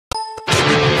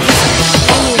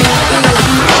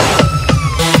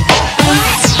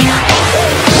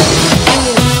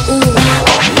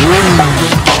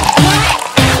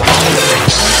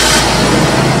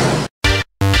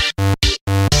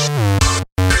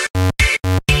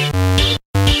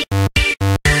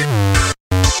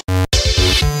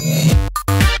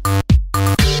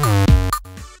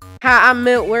I'm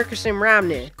Milt Wilkerson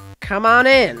Romney. Come on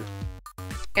in.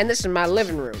 And this is my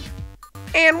living room.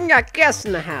 And we got guests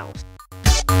in the house.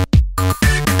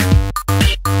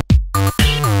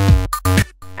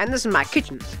 And this is my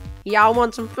kitchen. Y'all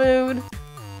want some food?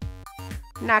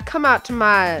 Now come out to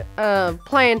my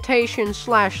plantation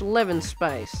 / living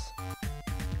space.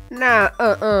 Now,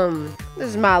 this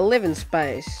is my living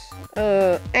space.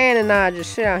 Ann and I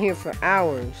just sit out here for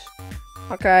hours.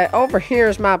 Okay, over here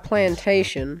is my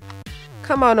plantation.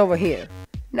 Come on over here.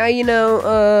 Now, you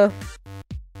know,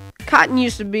 cotton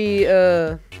used to be,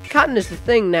 cotton is the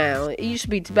thing now. It used to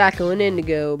be tobacco and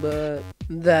indigo, but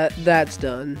that's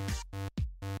done.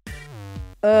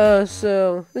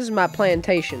 So, this is my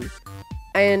plantation.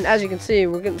 And as you can see,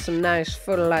 we're getting some nice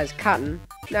fertilized cotton.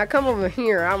 Now, come over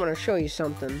here, I want to show you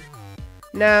something.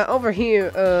 Now, over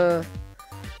here,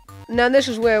 now this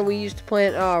is where we used to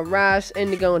plant rice,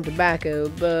 indigo, and tobacco,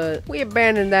 but we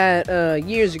abandoned that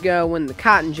years ago when the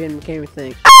cotton gin became a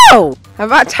thing. Oh!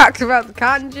 Have I talked about the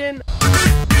cotton gin?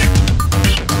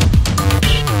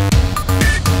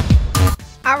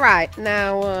 Alright,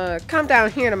 now come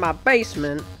down here to my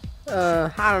basement.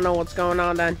 I don't know what's going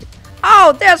on down here.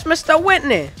 Oh, there's Mr.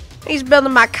 Whitney! He's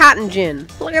building my cotton gin.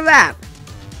 Look at that!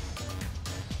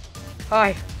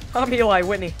 Hi, I'm Eli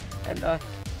Whitney, and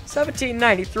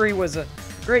 1793 was a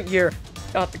great year.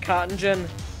 Got the cotton gin,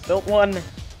 built one. It's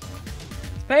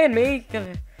paying me,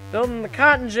 building the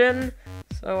cotton gin,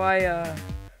 so I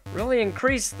really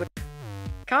increased the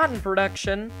cotton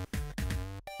production.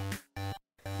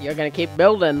 You're gonna keep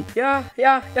building. Yeah,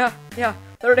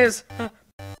 there it is.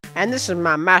 And this is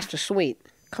my master suite.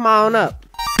 Come on up.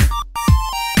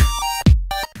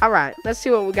 Alright, let's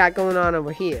see what we got going on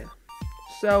over here.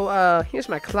 So, here's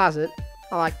my closet.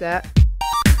 I like that.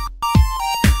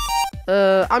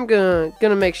 I'm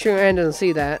gonna make sure Ann doesn't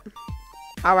see that.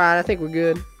 Alright, I think we're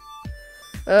good.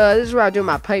 This is where I do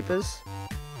my papers.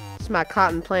 This is my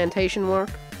cotton plantation work.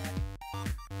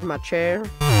 My chair.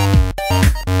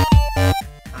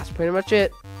 That's pretty much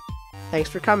it. Thanks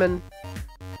for coming.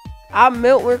 I'm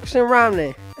Milt Wilkerson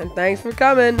Romney, and thanks for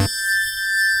coming.